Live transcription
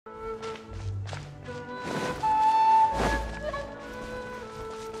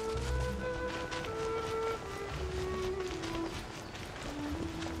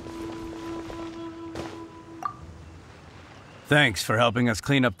Thanks for helping us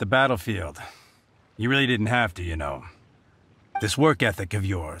clean up the battlefield. You really didn't have to, you know. This work ethic of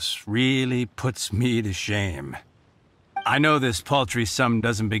yours really puts me to shame. I know this paltry sum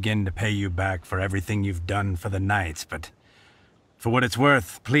doesn't begin to pay you back for everything you've done for the Knights, but for what it's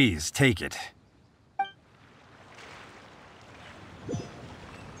worth, please take it.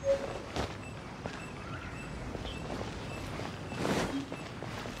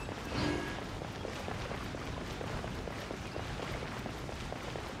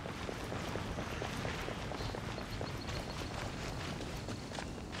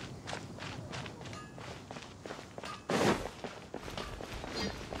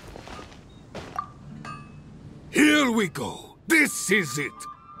 Here we go. This is it.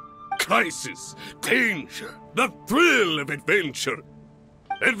 Crisis, danger, the thrill of adventure.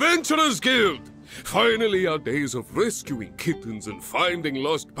 Adventurers Guild! Finally our days of rescuing kittens and finding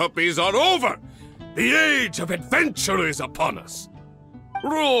lost puppies are over! The age of adventure is upon us!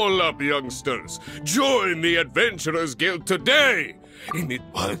 Roll up, youngsters! Join the Adventurers Guild today! In it...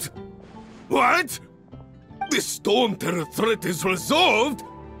 What? What? The Storm Terror threat is resolved?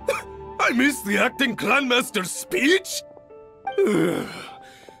 I missed the acting clanmaster's speech?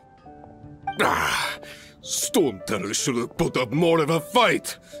 Storm Terror should have put up more of a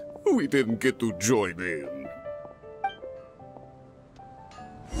fight. We didn't get to join in.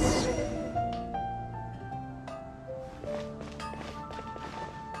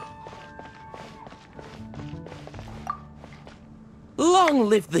 Long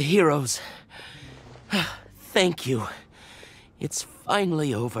live the heroes. Thank you. It's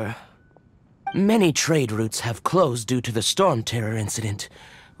finally over. Many trade routes have closed due to the Storm Terror incident.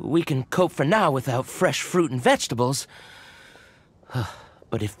 We can cope for now without fresh fruit and vegetables.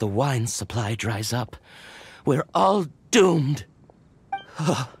 But if the wine supply dries up, we're all doomed.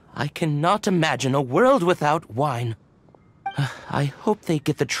 I cannot imagine a world without wine. I hope they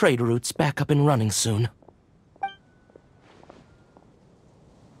get the trade routes back up and running soon.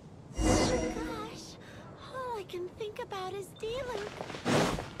 Gosh, all I can think about is dealing.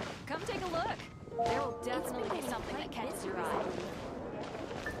 Come take a look. There will definitely be something that catches your eye.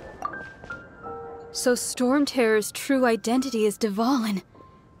 So Storm Terror's true identity is Dvalin,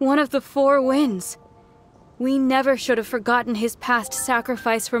 one of the Four Winds. We never should have forgotten his past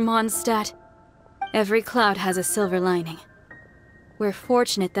sacrifice for Mondstadt. Every cloud has a silver lining. We're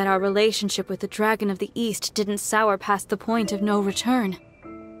fortunate that our relationship with the Dragon of the East didn't sour past the point of no return.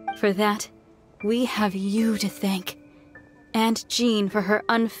 For that, we have you to thank. And Jean for her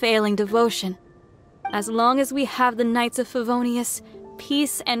unfailing devotion. As long as we have the Knights of Favonius,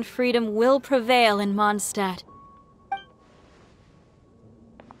 peace and freedom will prevail in Mondstadt.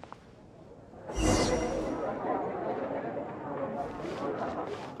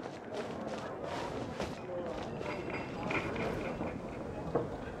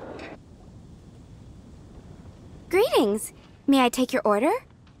 Greetings. May I take your order?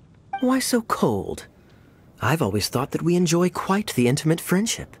 Why so cold? I've always thought that we enjoy quite the intimate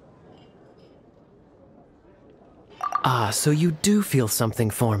friendship. Ah, so you do feel something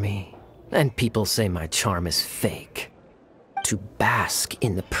for me. And people say my charm is fake. To bask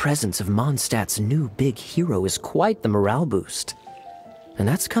in the presence of Mondstadt's new big hero is quite the morale boost. And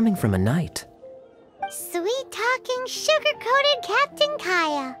that's coming from a knight. Sweet-talking, sugar-coated Captain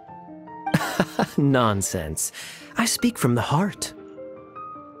Kaya. Nonsense. I speak from the heart.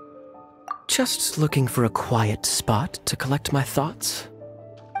 Just looking for a quiet spot to collect my thoughts.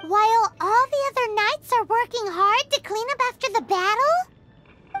 While all the other knights are working hard to clean up after the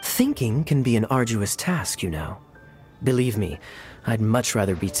battle? Thinking can be an arduous task, you know. Believe me, I'd much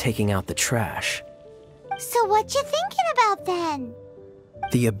rather be taking out the trash. So what you thinking about then?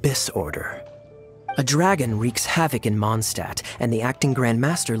 The Abyss Order. A dragon wreaks havoc in Mondstadt, and the acting Grand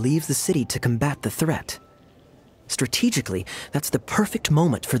Master leaves the city to combat the threat. Strategically, that's the perfect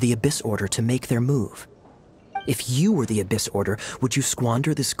moment for the Abyss Order to make their move. If you were the Abyss Order, would you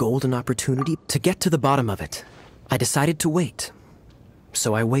squander this golden opportunity to get to the bottom of it? I decided to wait.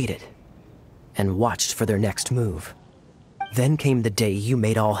 So I waited, and watched for their next move. Then came the day you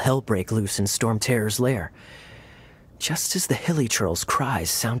made all hell break loose in Storm Terror's lair. Just as the Hilly-Churl's cries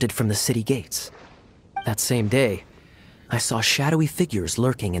sounded from the city gates. That same day, I saw shadowy figures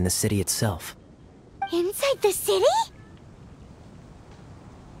lurking in the city itself. Inside the city?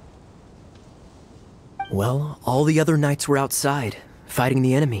 Well, all the other knights were outside, fighting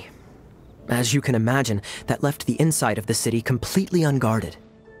the enemy. As you can imagine, that left the inside of the city completely unguarded.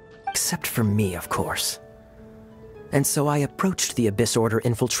 Except for me, of course. And so I approached the Abyss Order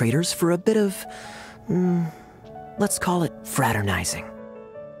infiltrators for a bit of... let's call it fraternizing.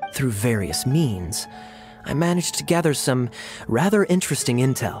 Through various means, I managed to gather some rather interesting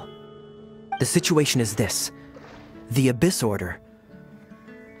intel. The situation is this. The Abyss Order.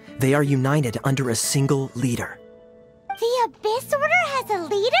 They are united under a single leader. The Abyss Order has a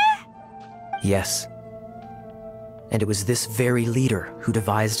leader? Yes. And it was this very leader who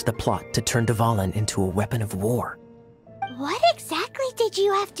devised the plot to turn Dvalin into a weapon of war. What exactly did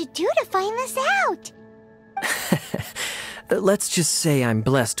you have to do to find this out? Let's just say I'm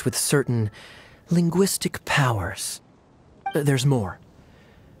blessed with certain linguistic powers. There's more.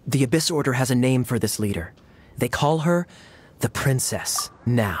 The Abyss Order has a name for this leader. They call her the Princess.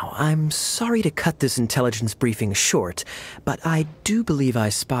 Now, I'm sorry to cut this intelligence briefing short, but I do believe I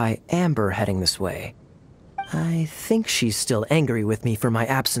spy Amber heading this way. I think she's still angry with me for my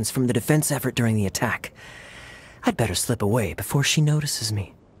absence from the defense effort during the attack. I'd better slip away before she notices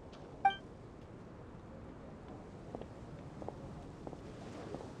me.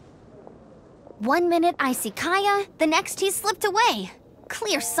 One minute I see Kaya, the next he's slipped away.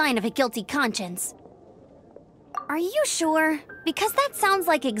 Clear sign of a guilty conscience. Are you sure? Because that sounds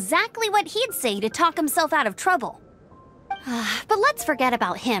like exactly what he'd say to talk himself out of trouble. But let's forget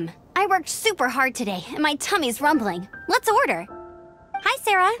about him. I worked super hard today, and my tummy's rumbling. Let's order. Hi,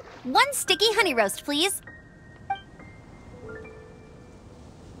 Sarah. 1 sticky honey roast, please.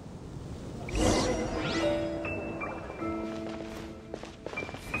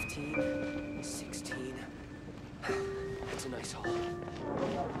 That's a nice haul.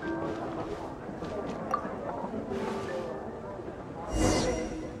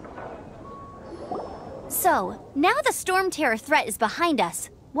 So, now the Storm Terror threat is behind us.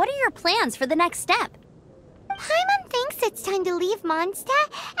 What are your plans for the next step? Paimon thinks it's time to leave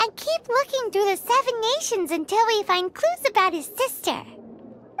Mondstadt and keep looking through the 7 nations until we find clues about his sister.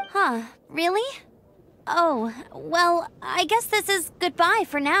 Huh, really? Oh, well, I guess this is goodbye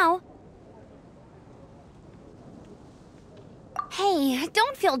for now. Hey,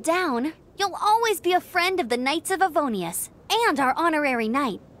 don't feel down. You'll always be a friend of the Knights of Avonius, and our honorary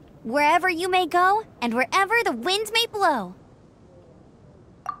knight. Wherever you may go, and wherever the winds may blow.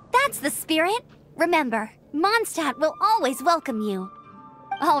 That's the spirit. Remember, Mondstadt will always welcome you.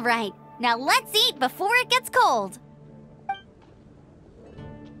 All right, now let's eat before it gets cold.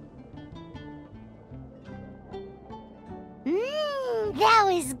 That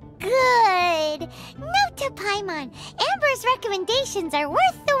was good. Note to Paimon, Amber's recommendations are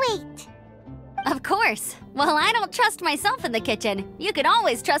worth the wait. Of course. Well, I don't trust myself in the kitchen. You can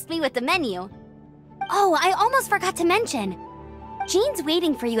always trust me with the menu. Oh, I almost forgot to mention. Jean's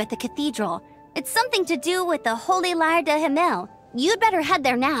waiting for you at the cathedral. It's something to do with the Holy Lyre de Himmel. You'd better head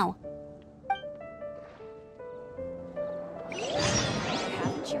there now.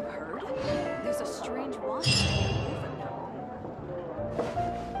 Haven't you heard? There's a strange water over now.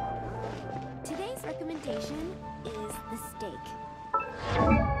 Today's recommendation is the steak.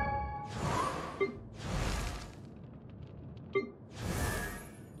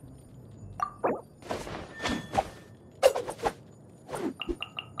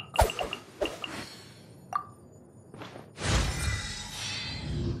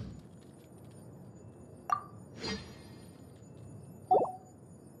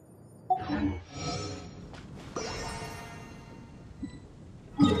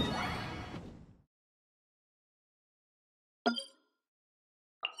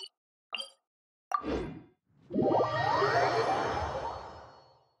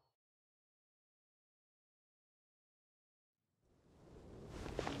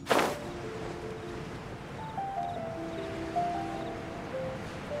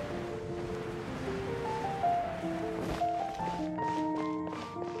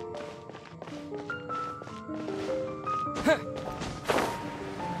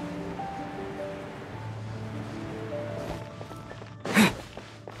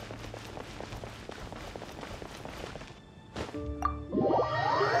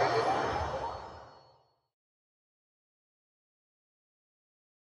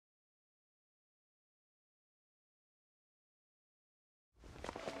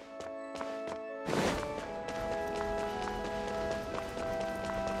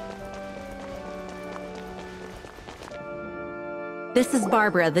 This is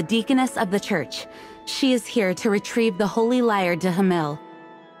Barbara, the deaconess of the church. She is here to retrieve the Holy Lyre de Himmel.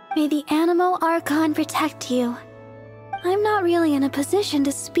 May the Animo Archon protect you. I'm not really in a position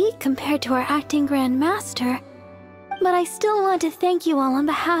to speak compared to our acting Grand Master, but I still want to thank you all on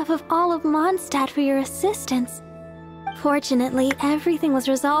behalf of all of Mondstadt for your assistance. Fortunately, everything was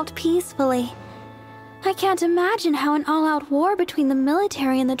resolved peacefully. I can't imagine how an all-out war between the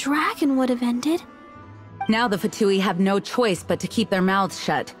military and the dragon would have ended. Now the Fatui have no choice but to keep their mouths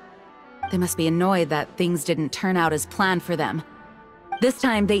shut. They must be annoyed that things didn't turn out as planned for them. This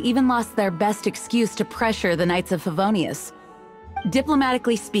time, they even lost their best excuse to pressure the Knights of Favonius.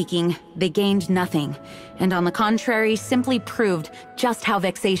 Diplomatically speaking, they gained nothing, and on the contrary, simply proved just how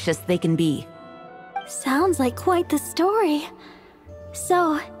vexatious they can be. Sounds like quite the story.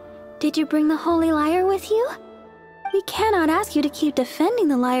 So, did you bring the Holy Lyre with you? We cannot ask you to keep defending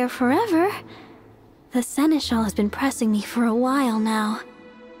the lyre forever. The Seneschal has been pressing me for a while now.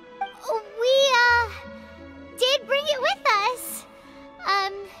 We, did bring it with us.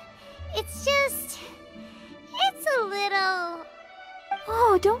 It's a little...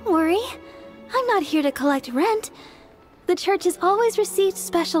 Oh, don't worry. I'm not here to collect rent. The church has always received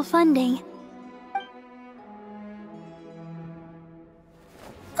special funding.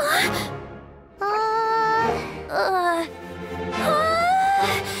 The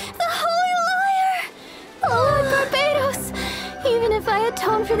Holy Lyre! Lord Barbados! Even if I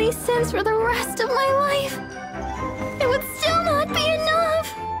atone for these sins for the rest of my life, it would still not be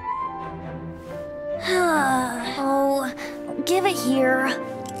enough! Oh, give it here.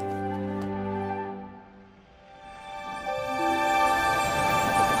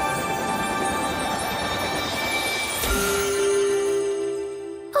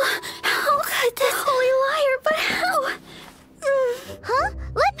 How could this Holy Lyre, but how? Huh?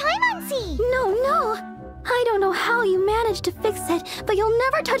 Let Paimon see! No. I don't know how you managed to fix it, but you'll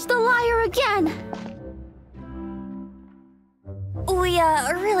never touch the lyre again! We,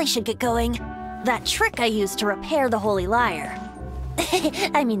 really should get going. That trick I used to repair the Holy Lyre.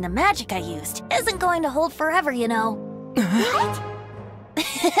 I mean, the magic I used isn't going to hold forever, you know. What? You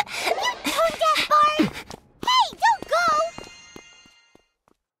tone-deaf bard! Hey, don't go!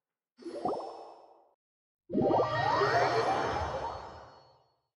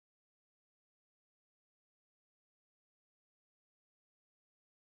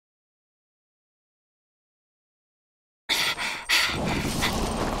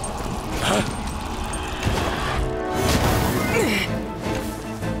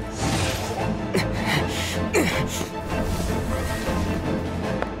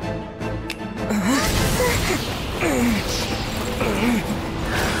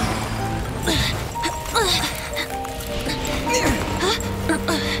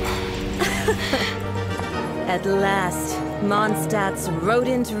 At last, Mondstadt's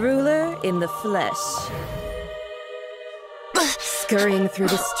rodent ruler in the flesh. Scurrying through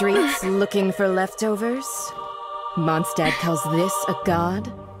the streets looking for leftovers? Mondstadt calls this a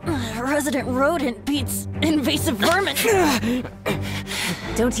god? Resident rodent beats invasive vermin.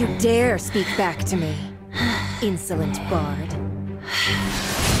 Don't you dare speak back to me, insolent bard.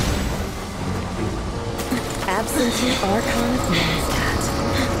 Absentee Archon of Mondstadt.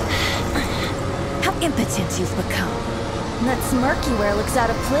 How impotent you've become. That smirk you wear looks out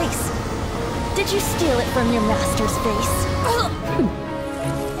of place. Did you steal it from your master's face?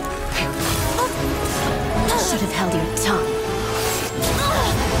 Should have held your tongue.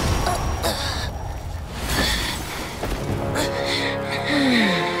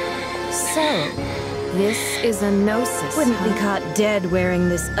 So, this is a gnosis. Wouldn't be caught dead wearing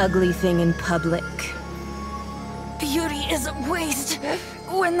this ugly thing in public. Beauty is a waste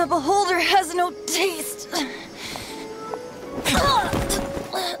when the beholder has no taste.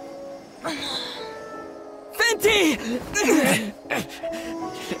 Fenty!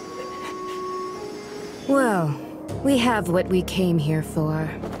 Well, we have what we came here for.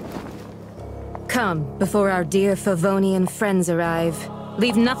 Come, before our dear Favonian friends arrive.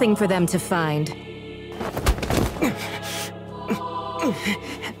 Leave nothing for them to find.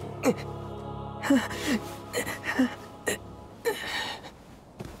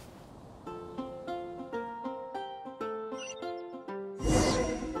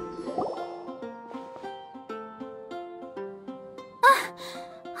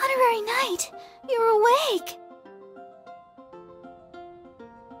 Honorary Knight, you're awake!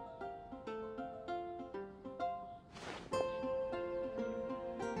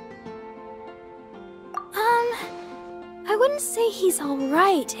 I wouldn't say he's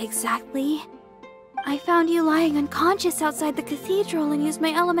alright, exactly. I found you lying unconscious outside the cathedral and used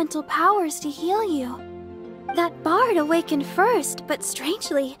my elemental powers to heal you. That bard awakened first, but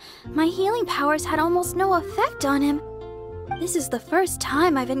strangely, my healing powers had almost no effect on him. This is the first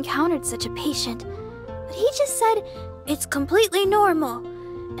time I've encountered such a patient, but he just said, "It's completely normal,"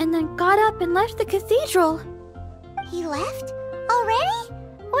 and then got up and left the cathedral. He left? Already?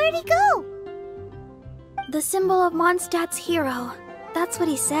 Where'd he go? The symbol of Mondstadt's hero. That's what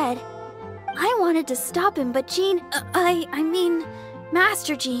he said. I wanted to stop him, but Jean, I mean,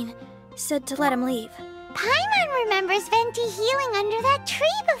 Master Jean, said to let him leave. Paimon remembers Venti healing under that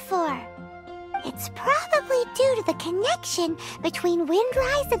tree before. It's probably due to the connection between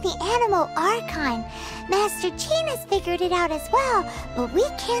Windrise and the Animal Archon. Master Jean has figured it out as well, but we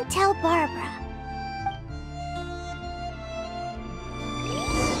can't tell Barbara.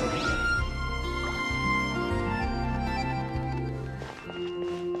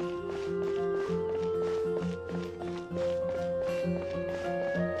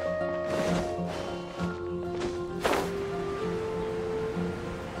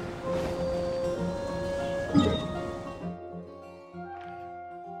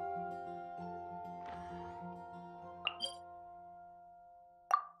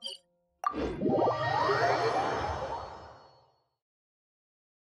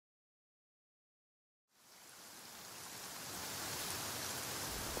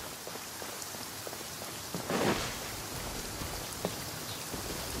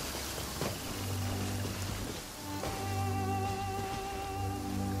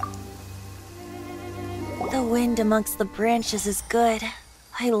 The wind amongst the branches is good.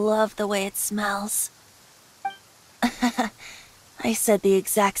 I love the way it smells. I said the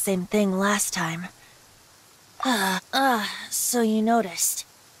exact same thing last time. So you noticed.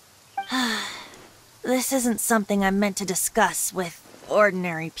 This isn't something I'm meant to discuss with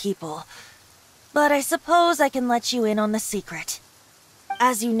ordinary people, but I suppose I can let you in on the secret.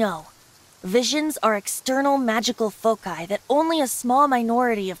 As you know, visions are external magical foci that only a small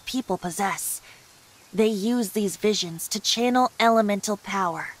minority of people possess. They use these visions to channel elemental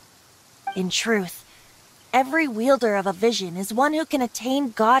power. In truth, every wielder of a vision is one who can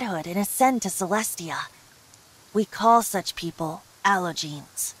attain godhood and ascend to Celestia. We call such people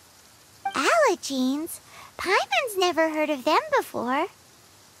allogenes. Allogenes? Paimon's never heard of them before.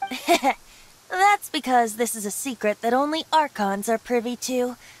 That's because this is a secret that only Archons are privy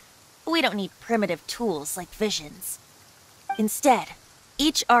to. We don't need primitive tools like visions. Instead,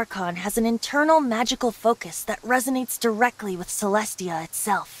 each Archon has an internal magical focus that resonates directly with Celestia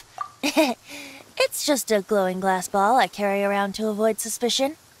itself. It's just a glowing glass ball I carry around to avoid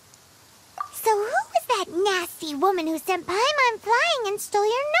suspicion. So who was that nasty woman who sent Paimon flying and stole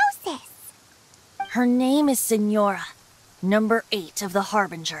your Gnosis? Her name is Signora, number 8 of the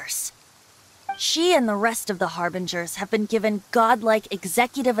Harbingers. She and the rest of the Harbingers have been given godlike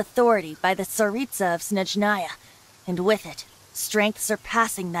executive authority by the Tsaritsa of Snezhnaya, and with it, strength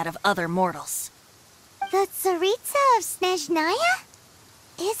surpassing that of other mortals. The Tsaritsa of Snezhnaya?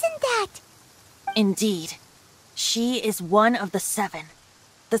 Isn't that... Indeed. She is one of the 7.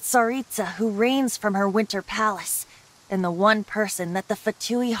 The Tsaritsa who reigns from her winter palace, and the one person that the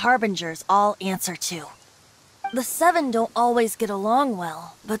Fatui Harbingers all answer to. The 7 don't always get along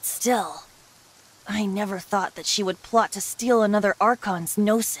well, but still. I never thought that she would plot to steal another Archon's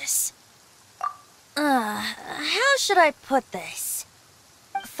Gnosis. How should I put this?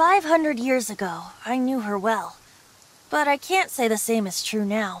 500 years ago, I knew her well, but I can't say the same is true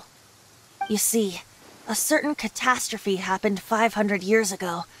now. You see, a certain catastrophe happened 500 years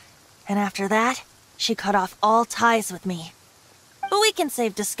ago, and after that, she cut off all ties with me. But we can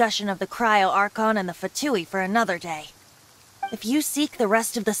save discussion of the Cryo Archon and the Fatui for another day. If you seek the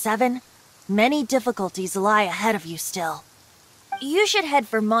rest of the 7, many difficulties lie ahead of you still. You should head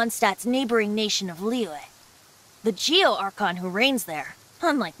for Mondstadt's neighboring nation of Liyue. The Geo-Archon who reigns there,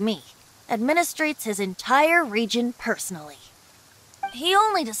 unlike me, administrates his entire region personally. He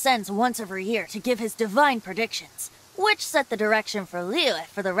only descends once every year to give his divine predictions, which set the direction for Liyue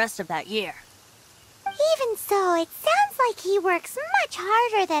for the rest of that year. Even so, it sounds like he works much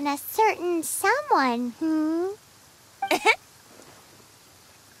harder than a certain someone,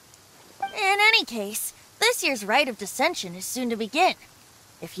 In any case, this year's Rite of Descension is soon to begin.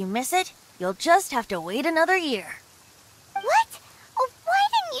 If you miss it, you'll just have to wait another year. What? Oh, why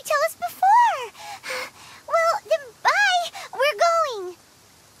didn't you tell us before? Well, then bye! We're going!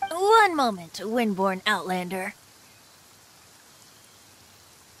 One moment, Windborn Outlander.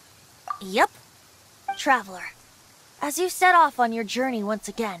 Yep. Traveler, as you set off on your journey once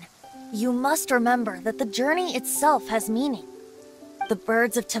again, you must remember that the journey itself has meaning. The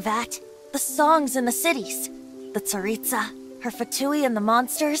birds of Tevat, the songs in the cities, the Tsaritsa, her Fatui and the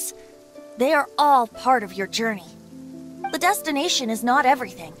monsters, they are all part of your journey. The destination is not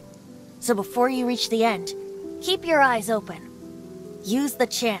everything. So before you reach the end, keep your eyes open. Use the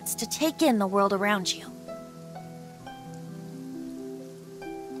chance to take in the world around you.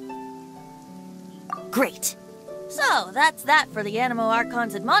 Great. So, that's that for the Animo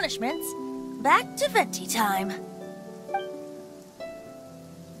Archon's admonishments. Back to Venti time.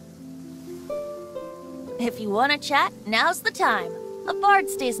 If you want to chat, now's the time. A bard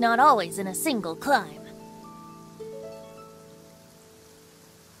stays not always in a single clime.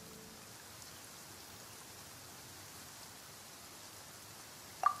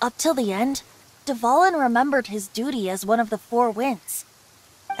 Up till the end, Dvalin remembered his duty as one of the Four Winds.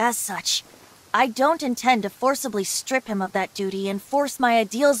 As such, I don't intend to forcibly strip him of that duty and force my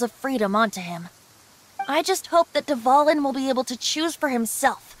ideals of freedom onto him. I just hope that Dvalin will be able to choose for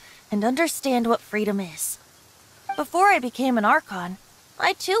himself and understand what freedom is. Before I became an Archon,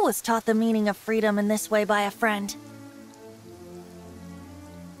 I too was taught the meaning of freedom in this way by a friend.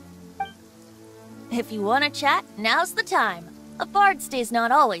 If you want to chat, now's the time. A bard stays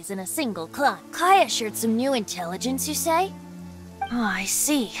not always in a single clan. Kaya shared some new intelligence, you say? Oh, I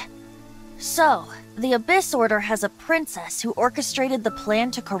see. So, the Abyss Order has a princess who orchestrated the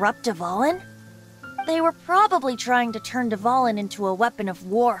plan to corrupt Dvalin? They were probably trying to turn Dvalin into a weapon of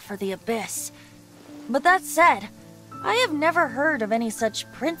war for the Abyss. But that said, I have never heard of any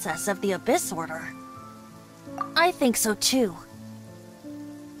such princess of the Abyss Order. I think so too.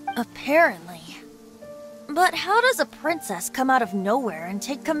 Apparently. But how does a princess come out of nowhere and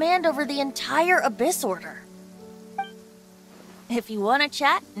take command over the entire Abyss Order? If you want to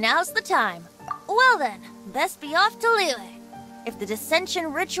chat, now's the time. Well then, best be off to Liyue. If the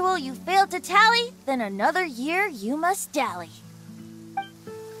dissension ritual you failed to tally, then another year you must dally.